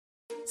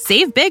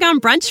Save big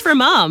on brunch for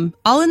mom,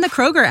 all in the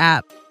Kroger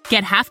app.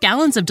 Get half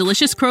gallons of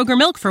delicious Kroger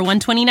milk for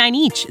 $1.29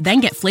 each.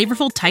 Then get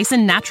flavorful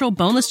Tyson natural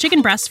boneless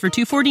chicken breasts for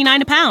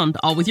 $2.49 a pound,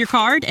 all with your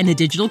card and a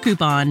digital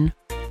coupon.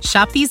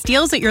 Shop these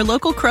deals at your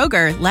local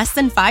Kroger, less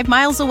than 5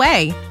 miles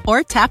away.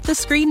 Or tap the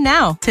screen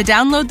now to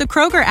download the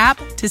Kroger app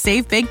to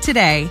save big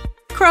today.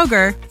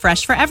 Kroger,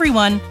 fresh for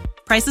everyone.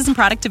 Prices and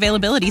product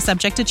availability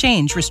subject to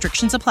change.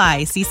 Restrictions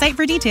apply. See site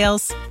for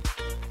details.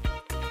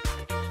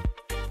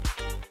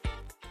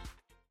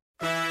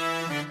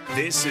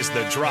 This is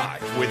The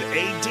Drive with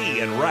AD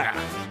and Raph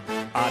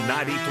on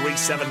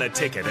 93.7 The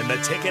Ticket and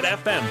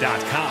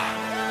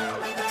theticketfm.com.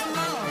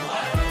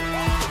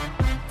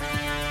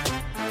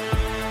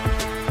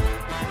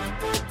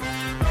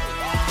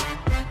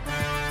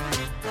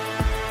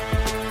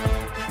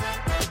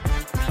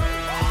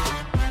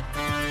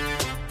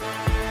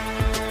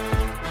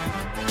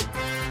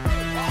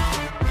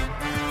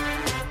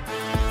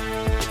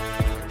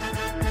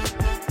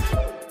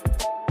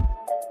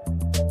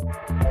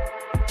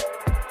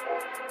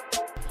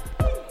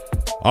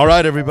 All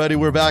right, everybody,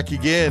 we're back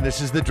again. This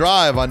is The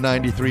Drive on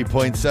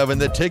 93.7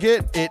 The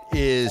Ticket. It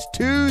is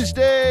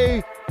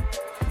Tuesday.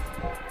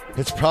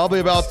 It's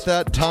probably about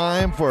that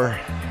time for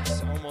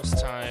It's almost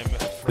time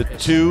for the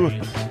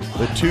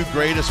two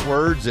greatest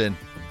words in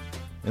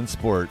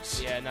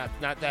sports. Yeah,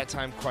 not that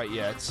time quite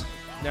yet.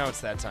 Now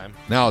it's that time.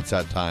 Now it's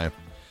that time.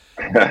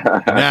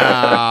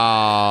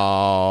 Now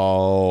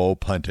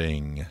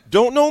punting.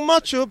 Don't know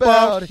much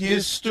about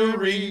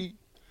history.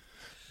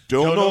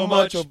 Don't know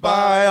much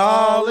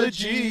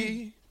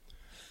biology.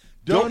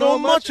 Don't know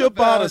much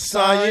about a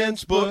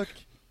science book.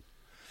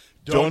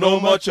 Don't know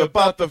much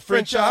about the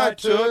French I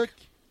took.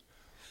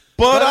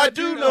 But I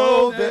do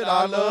know that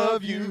I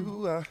love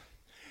you.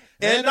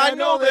 And I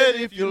know that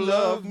if you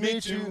love me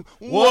too,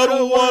 what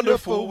a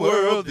wonderful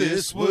world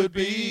this would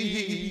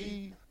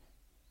be.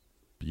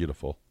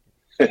 Beautiful.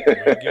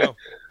 There you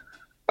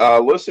go.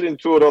 Listening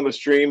to it on the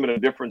stream in a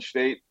different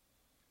state.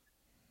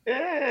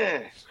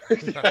 May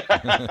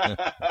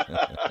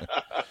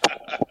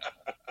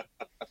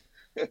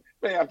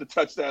have to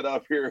touch that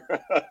up here.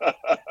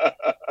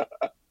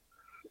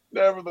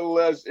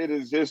 Nevertheless, it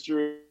is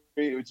history.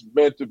 It's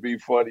meant to be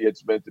funny.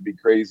 It's meant to be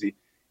crazy.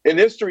 In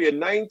history, in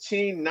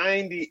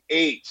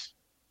 1998,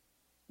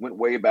 went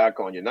way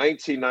back on you.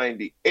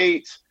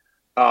 1998,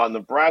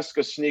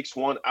 Nebraska sneaks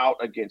one out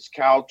against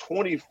Cal,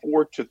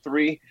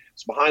 24-3.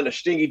 It's behind a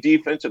stingy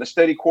defense and a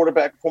steady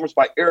quarterback performance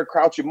by Eric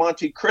Crouch and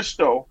Monte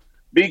Cristo,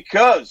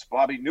 because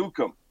Bobby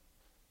Newcomb,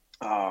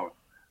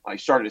 Crouch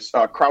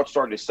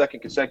started his second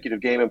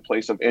consecutive game in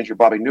place of injured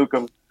Bobby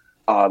Newcomb,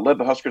 led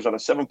the Huskers on a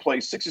 7-play,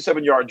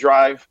 67-yard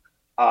drive.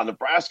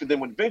 Nebraska then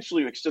would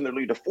eventually extend their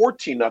lead to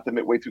 14-0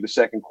 midway through the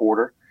second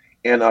quarter.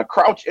 And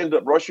Crouch ended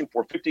up rushing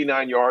for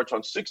 59 yards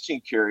on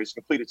 16 carries,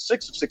 completed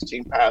 6 of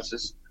 16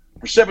 passes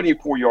for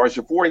 74 yards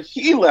before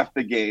he left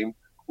the game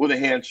with a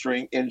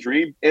hamstring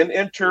injury. And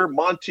enter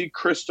Monte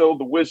Cristo,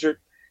 the Wizard.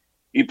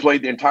 He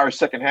played the entire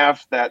second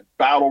half, that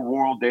battle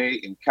royal day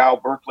in Cal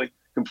Berkeley,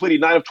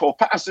 completed 9 of 12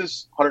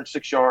 passes,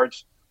 106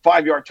 yards,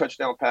 5-yard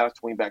touchdown pass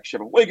to wingback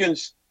Chevin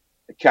Wiggins,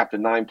 and capped a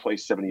 9-play,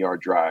 70-yard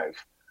drive.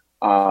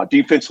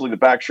 Defensively, the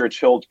Backshirts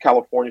held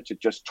California to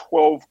just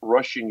 12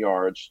 rushing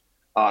yards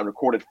and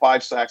recorded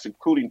 5 sacks,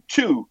 including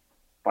 2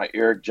 by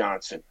Eric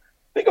Johnson.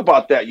 Think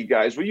about that, you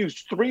guys. We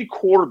used 3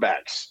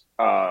 quarterbacks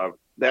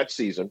that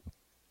season.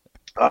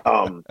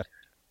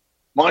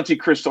 Monte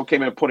Cristo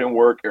came in and put in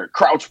work. Eric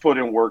Crouch put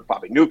in work.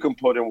 Bobby Newcomb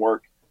put in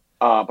work.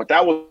 But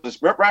that was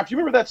 – Raph, you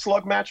remember that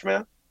slug match,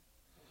 man?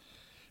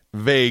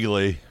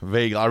 Vaguely.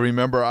 I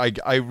remember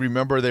I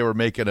remember they were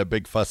making a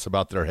big fuss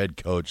about their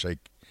head coach. I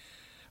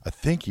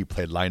think he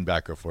played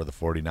linebacker for the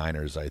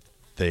 49ers, I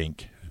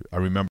think.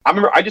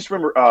 I just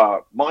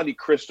remember Monte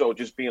Cristo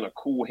just being a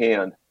cool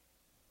hand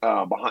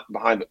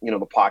behind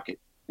the pocket.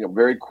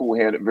 Very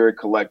cool-handed, very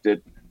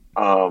collected.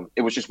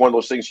 It was just one of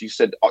those things. You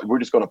said, we're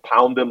just going to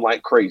pound them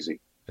like crazy.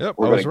 Yep,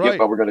 we're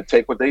going to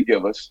take what they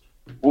give us.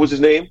 What was his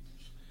name?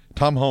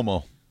 Tom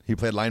Homo. He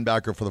played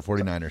linebacker for the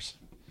 49ers.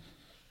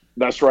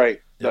 That's right.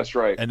 Yep. That's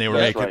right. And they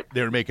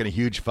were making a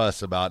huge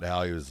fuss about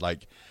how he was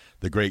like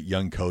the great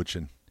young coach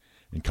in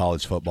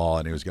college football,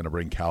 and he was going to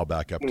bring Cal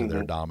back up to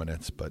their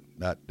dominance, but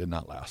that did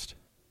not last.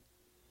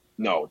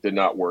 No, it did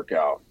not work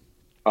out.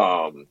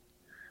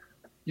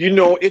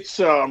 It's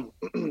kind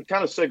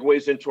of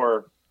segues into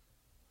our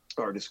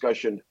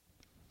discussion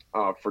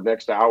for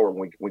next hour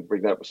when we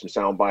bring that up with some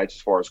sound bites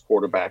as far as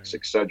quarterbacks,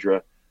 et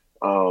cetera.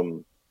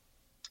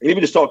 Even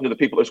just talking to the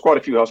people, there's quite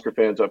a few Husker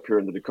fans up here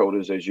in the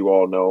Dakotas, as you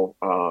all know.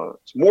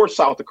 It's more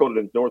South Dakota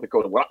than North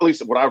Dakota, at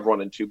least what I've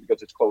run into,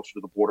 because it's closer to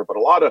the border. But a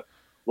lot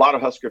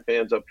of Husker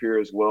fans up here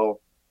as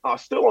well.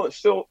 Still on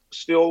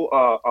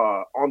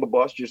the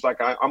bus, just like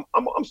I'm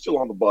still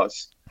on the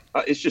bus.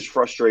 It's just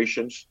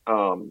frustrations.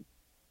 We'll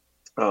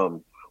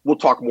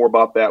talk more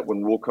about that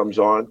when Will comes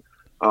on.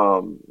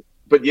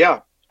 But yeah,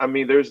 I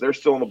mean, they're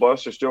still on the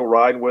bus. They're still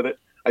riding with it.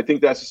 I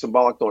think that's a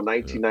symbolic though. In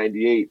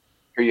 1998,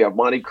 here you have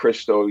Monte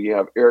Cristo, you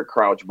have Eric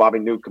Crouch, Bobby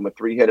Newcomb, a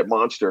 3-headed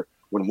monster.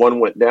 When one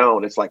went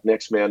down, it's like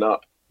next man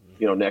up.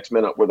 next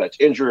minute, whether that's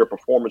injury or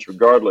performance,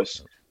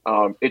 regardless.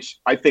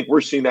 I think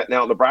we're seeing that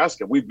now in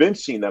Nebraska. We've been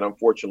seeing that,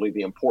 unfortunately,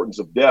 the importance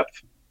of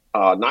depth,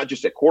 not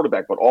just at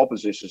quarterback, but all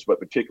positions, but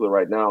particularly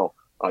right now,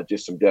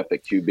 just some depth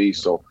at QB.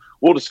 So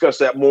we'll discuss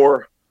that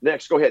more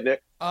next. Go ahead,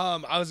 Nick.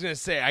 I was gonna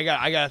say I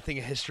got to think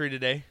of history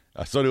today.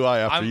 So do I.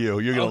 After you,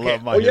 you're gonna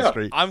love my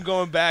history. I'm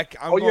going back.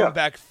 Going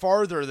back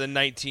farther than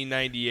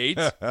 1998,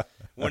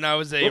 when I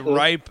was a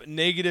ripe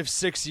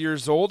 -6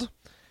 years old.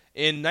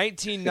 In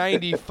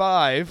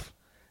 1995,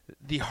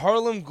 the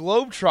Harlem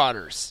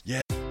Globetrotters.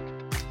 Yeah.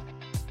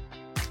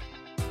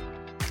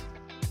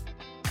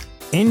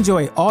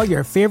 Enjoy all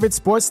your favorite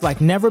sports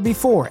like never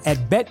before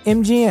at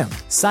BetMGM.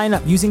 Sign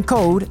up using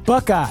code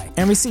Buckeye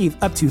and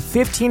receive up to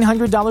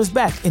 $1,500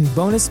 back in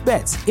bonus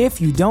bets if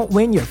you don't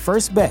win your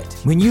first bet.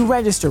 When you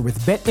register with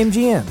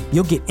BetMGM,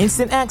 you'll get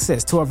instant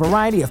access to a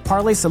variety of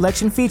parlay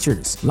selection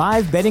features,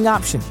 live betting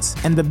options,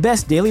 and the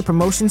best daily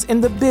promotions in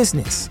the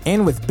business.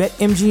 And with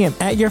BetMGM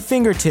at your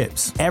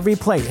fingertips, every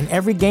play and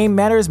every game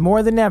matters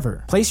more than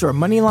ever. Place your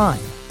money line,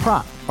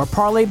 prop, or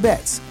parlay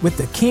bets with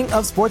the king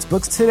of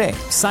sportsbooks today.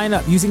 Sign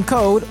up using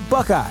code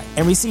Buckeye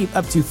and receive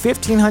up to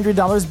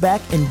 $1,500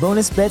 back in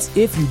bonus bets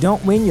if you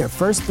don't win your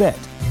first bet.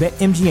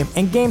 BetMGM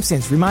and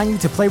GameSense remind you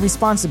to play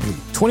responsibly.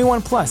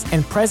 21 plus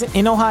and present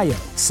in Ohio,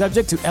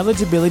 subject to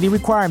eligibility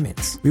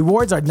requirements.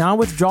 Rewards are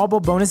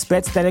non-withdrawable bonus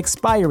bets that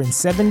expire in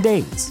 7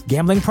 days.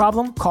 Gambling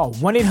problem? Call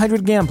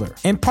 1-800-GAMBLER.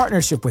 In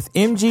partnership with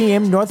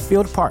MGM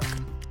Northfield Park.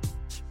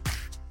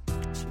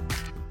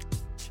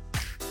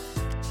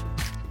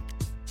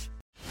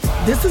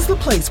 This is the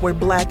place where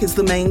Black is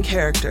the main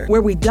character,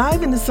 where we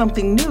dive into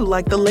something new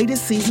like the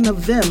latest season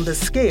of Them, The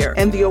Scare,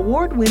 and the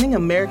award-winning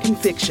American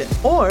Fiction.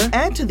 Or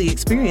add to the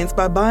experience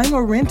by buying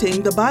or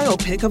renting the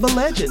biopic of a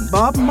legend,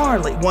 Bob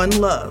Marley, One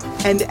Love.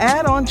 And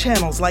add on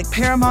channels like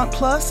Paramount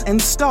Plus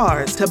and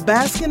Stars to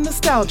bask in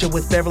nostalgia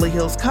with Beverly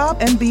Hills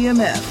Cop and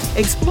BMF.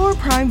 Explore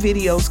Prime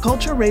Video's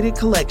culture-rated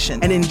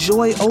collection and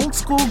enjoy old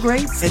school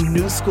greats and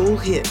new school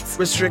hits.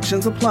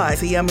 Restrictions apply.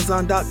 See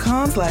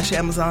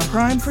Amazon.com/Amazon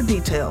Prime for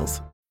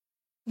details.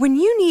 When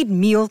you need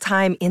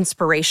mealtime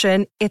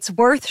inspiration, it's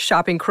worth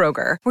shopping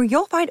Kroger, where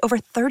you'll find over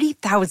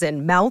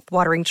 30,000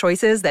 mouth-watering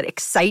choices that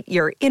excite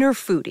your inner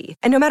foodie.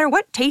 And no matter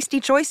what tasty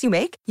choice you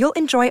make, you'll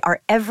enjoy our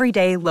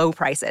everyday low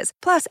prices,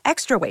 plus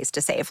extra ways to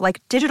save,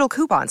 like digital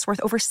coupons worth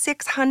over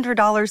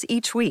 $600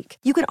 each week.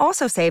 You can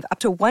also save up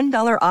to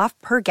 $1 off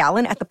per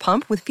gallon at the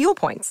pump with fuel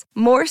points.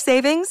 More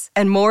savings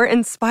and more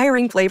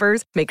inspiring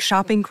flavors make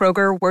shopping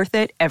Kroger worth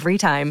it every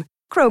time.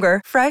 Kroger,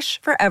 fresh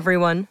for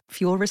everyone.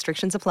 Fuel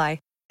restrictions apply.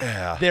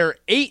 Yeah. Their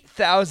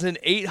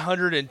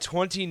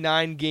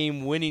 8,829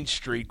 game winning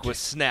streak was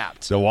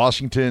snapped. The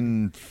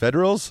Washington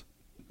Federals?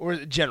 Or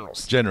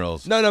Generals.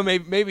 Generals. No,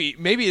 maybe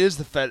it is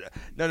the Fed.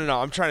 No.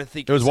 I'm trying to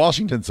think. It was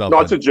Washington something.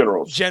 No, it's the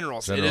Generals.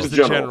 Generals. It is the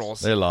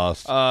Generals.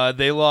 Generals.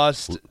 They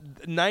lost.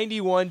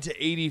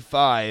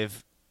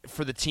 91-85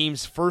 for the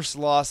team's first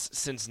loss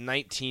since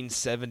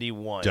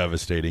 1971.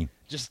 Devastating.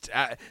 Just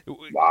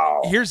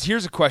wow.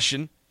 Here's a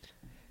question.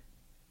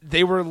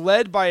 They were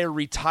led by a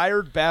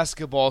retired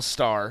basketball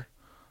star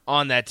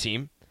on that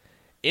team.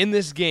 In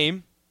this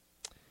game,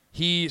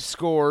 he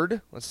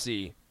scored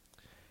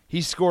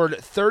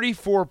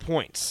 34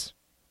 points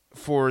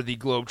for the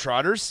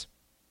Globetrotters.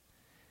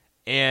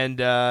 And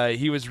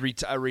he was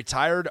a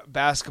retired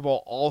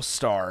basketball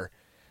all-star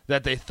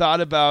that they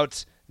thought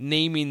about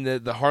naming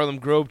the Harlem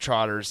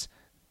Globetrotters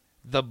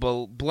the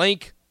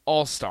blank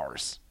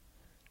All-Stars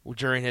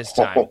during his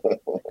time.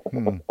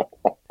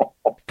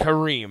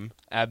 Kareem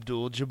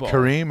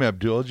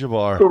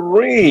Abdul-Jabbar.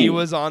 He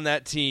was on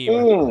that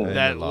team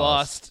that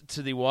lost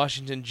to the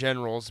Washington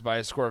Generals by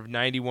a score of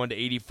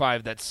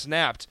 91-85 that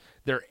snapped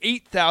their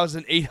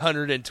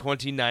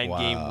 8,829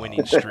 game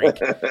winning streak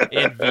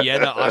in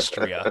Vienna,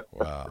 Austria.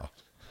 Wow.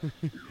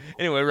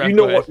 Anyway, Raph, you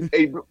know what?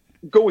 Hey,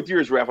 go with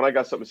yours, Raph, and I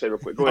got something to say real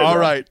quick. Go ahead. All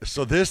Raph. right.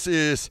 So this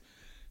is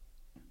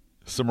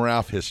some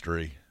Raph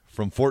history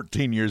from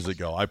 14 years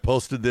ago. I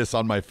posted this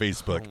on my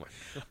Facebook.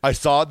 I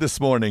saw it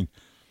this morning.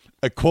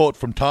 A quote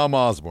from Tom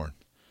Osborne.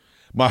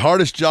 My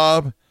hardest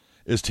job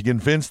is to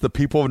convince the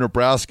people of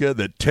Nebraska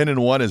that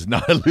 10-1 is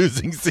not a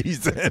losing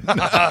season.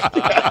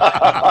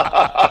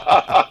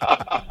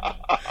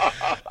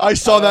 I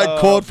saw that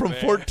quote from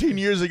 14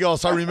 years ago,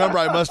 so I remember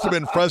I must have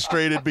been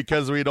frustrated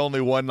because we'd only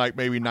won like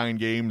maybe 9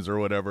 games or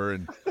whatever.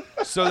 And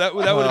so that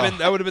would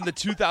have been the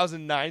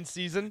 2009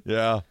 season.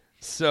 Yeah.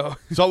 So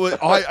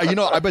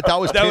I bet that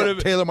was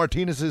Taylor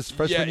Martinez's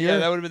freshman year. Yeah,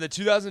 that would have been the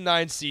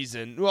 2009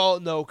 season. Well,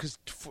 no, because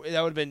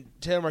that would have been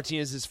Taylor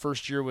Martinez's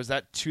first year. Was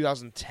that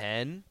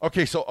 2010?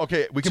 Okay,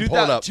 we can pull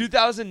it up.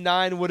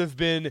 2009 would have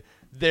been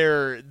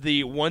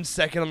the 1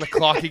 second on the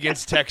clock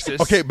against Texas.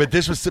 Okay, but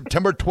this was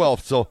September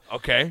 12th. So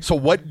okay. So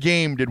what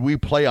game did we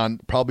play on?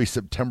 Probably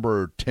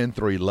September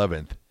 10th or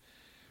 11th.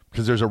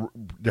 Because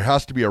there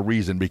has to be a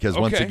reason. Because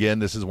once again,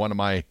 this is one of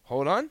my.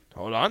 Hold on.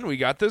 We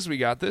got this.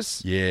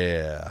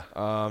 Yeah.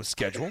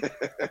 Schedule.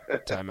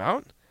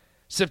 Timeout.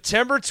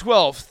 September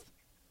 12th,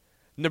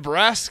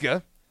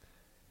 Nebraska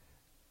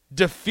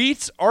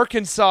defeats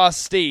Arkansas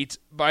State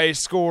by a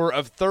score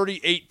of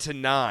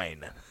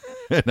 38-9.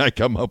 And I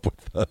come up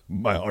with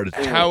my hardest.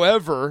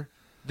 However,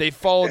 they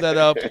followed that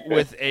up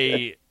with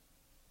a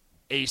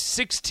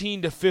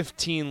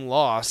 16-15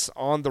 loss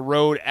on the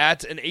road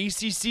at an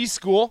ACC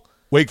school.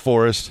 Wake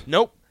Forest.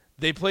 Nope.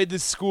 They played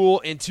this school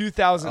in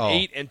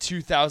 2008 and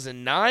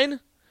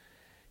 2009.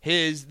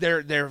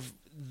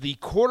 The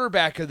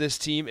quarterback of this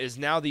team is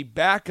now the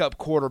backup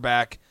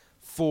quarterback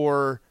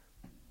for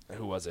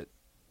who was it?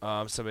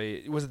 Was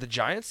it the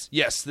Giants?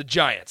 Yes, the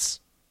Giants.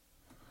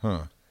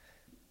 Huh.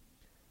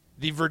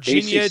 The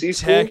Virginia ACC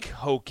Tech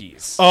school?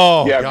 Hokies.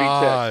 Oh, Yeah,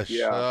 gosh. VTech.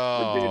 Yeah,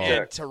 Oh. Virginia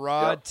And Tech.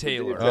 Tyrod Yep,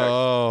 Taylor. Virginia Tech.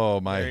 Oh,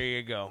 There my.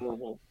 you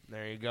go.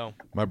 There you go.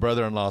 My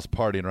brother-in-law's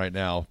partying right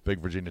now. Big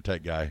Virginia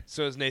Tech guy.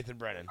 So is Nathan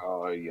Brennan.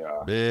 Oh,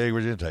 yeah. Big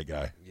Virginia Tech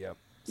guy. Yep.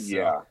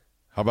 Yeah.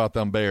 How about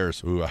them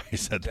Bears? Ooh, I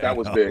said that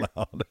was out big.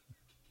 loud.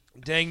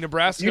 Dang,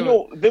 Nebraska. You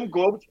know, them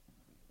Globes.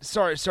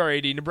 Sorry,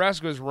 AD.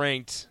 Nebraska was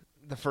ranked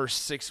the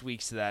first 6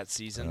 weeks of that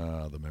season.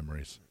 The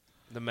memories.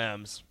 The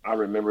Mems. I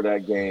remember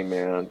that game,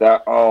 man.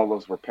 All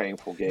those were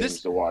painful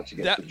games to watch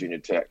against Virginia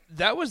Tech.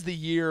 That was the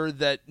year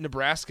that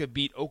Nebraska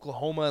beat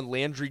Oklahoma and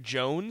Landry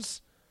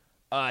Jones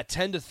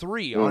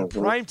 10-3 on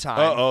primetime.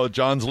 Uh-oh,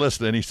 John's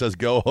listening. He says,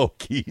 "Go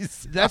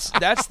Hokies." That's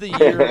the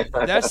year.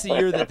 That's the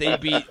year that they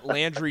beat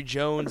Landry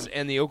Jones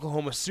and the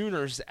Oklahoma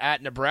Sooners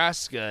at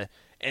Nebraska,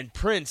 and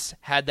Prince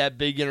had that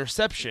big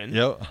interception.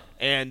 Yep.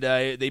 And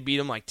they beat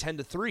him like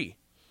 10-3.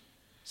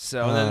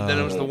 So then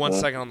it was the 1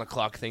 second on the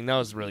clock thing. That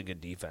was really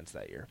good defense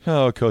that year.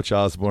 Oh, Coach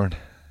Osborne.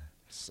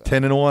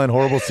 10-1,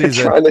 horrible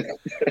season.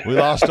 We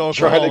lost to Trying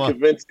to Oklahoma.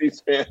 convince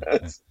these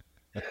fans.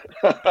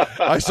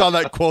 I saw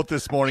that quote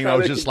this morning. I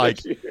was just like,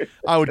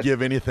 I would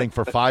give anything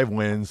for 5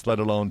 wins, let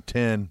alone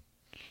 10.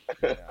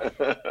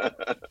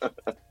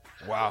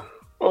 Wow.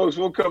 Folks,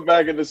 we'll come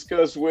back and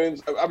discuss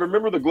wins. I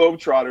remember the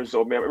Globetrotters,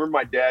 though, man. I remember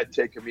my dad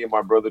taking me and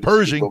my brother to see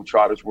Pershing. the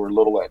Globetrotters. We were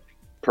little at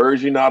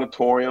Pershing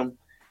Auditorium.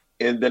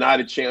 And then I had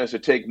a chance to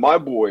take my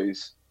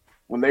boys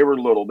when they were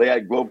little. They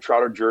had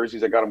Globetrotter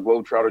jerseys. I got them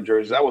Globetrotter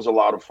jerseys. That was a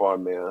lot of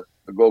fun, man,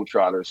 the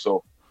Globetrotters.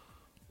 So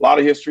a lot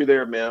of history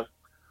there, man.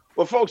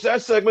 Well, folks,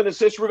 that segment is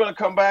history. We're going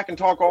to come back and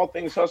talk all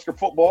things Husker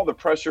football, the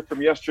pressure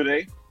from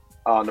yesterday.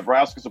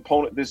 Nebraska's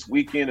opponent this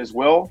weekend as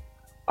well.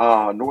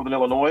 Northern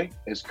Illinois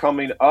is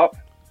coming up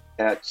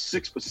at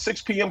 6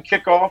 p.m.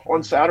 kickoff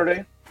on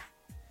Saturday.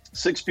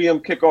 6 p.m.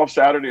 kickoff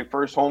Saturday,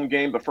 first home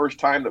game, the first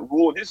time that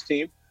Rule and his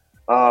team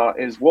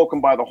is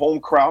welcomed by the home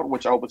crowd,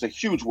 which I hope is a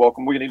huge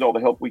welcome. We need all the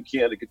help we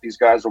can to get these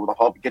guys over the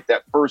hump, get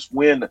that first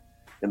win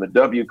in the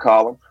W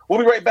column. We'll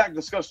be right back to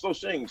discuss those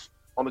things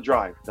on the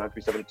drive.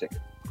 937 The Ticket.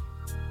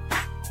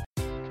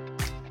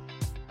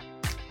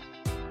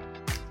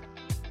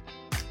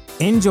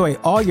 Enjoy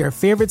all your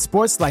favorite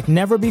sports like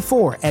never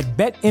before at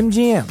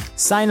BetMGM.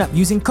 Sign up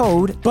using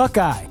code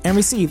Buckeye and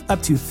receive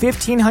up to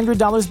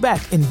 $1,500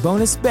 back in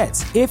bonus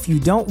bets if you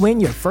don't win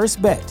your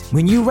first bet.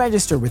 When you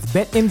register with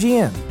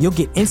BetMGM, you'll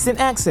get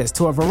instant access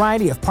to a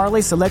variety of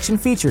parlay selection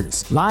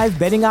features, live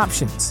betting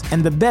options,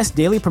 and the best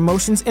daily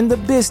promotions in the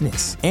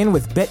business. And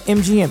with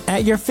BetMGM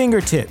at your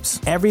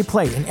fingertips, every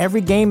play and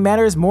every game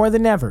matters more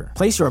than ever.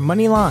 Place your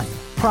money line,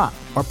 prop,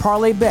 or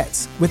parlay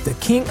bets with the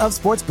king of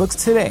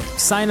sportsbooks today.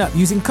 Sign up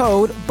using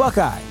code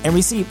Buckeye and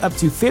receive up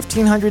to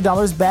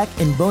 $1,500 back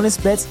in bonus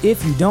bets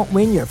if you don't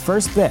win your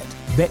first bet.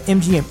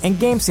 BetMGM and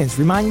GameSense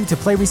remind you to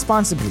play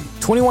responsibly.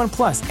 21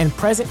 plus and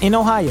present in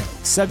Ohio,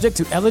 subject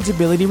to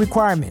eligibility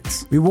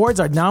requirements. Rewards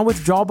are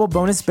non-withdrawable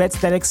bonus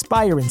bets that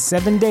expire in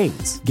 7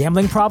 days.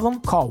 Gambling problem?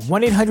 Call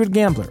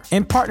 1-800-GAMBLER.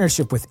 In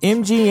partnership with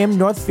MGM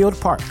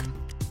Northfield Park.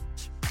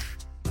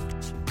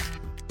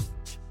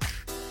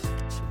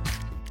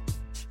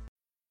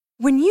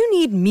 When you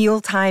need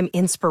mealtime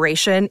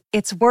inspiration,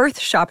 it's worth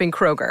shopping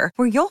Kroger,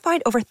 where you'll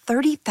find over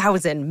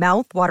 30,000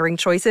 mouth-watering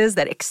choices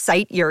that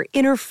excite your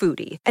inner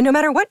foodie. And no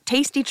matter what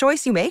tasty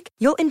choice you make,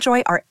 you'll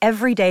enjoy our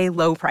everyday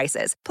low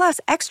prices, plus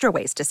extra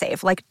ways to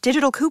save, like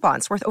digital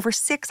coupons worth over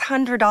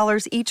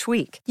 $600 each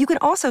week. You can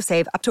also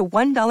save up to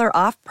 $1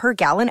 off per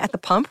gallon at the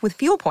pump with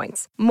fuel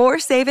points. More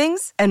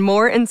savings and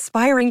more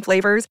inspiring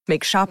flavors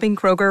make shopping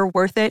Kroger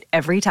worth it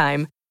every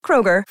time.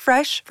 Kroger,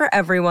 fresh for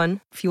everyone.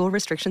 Fuel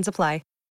restrictions apply.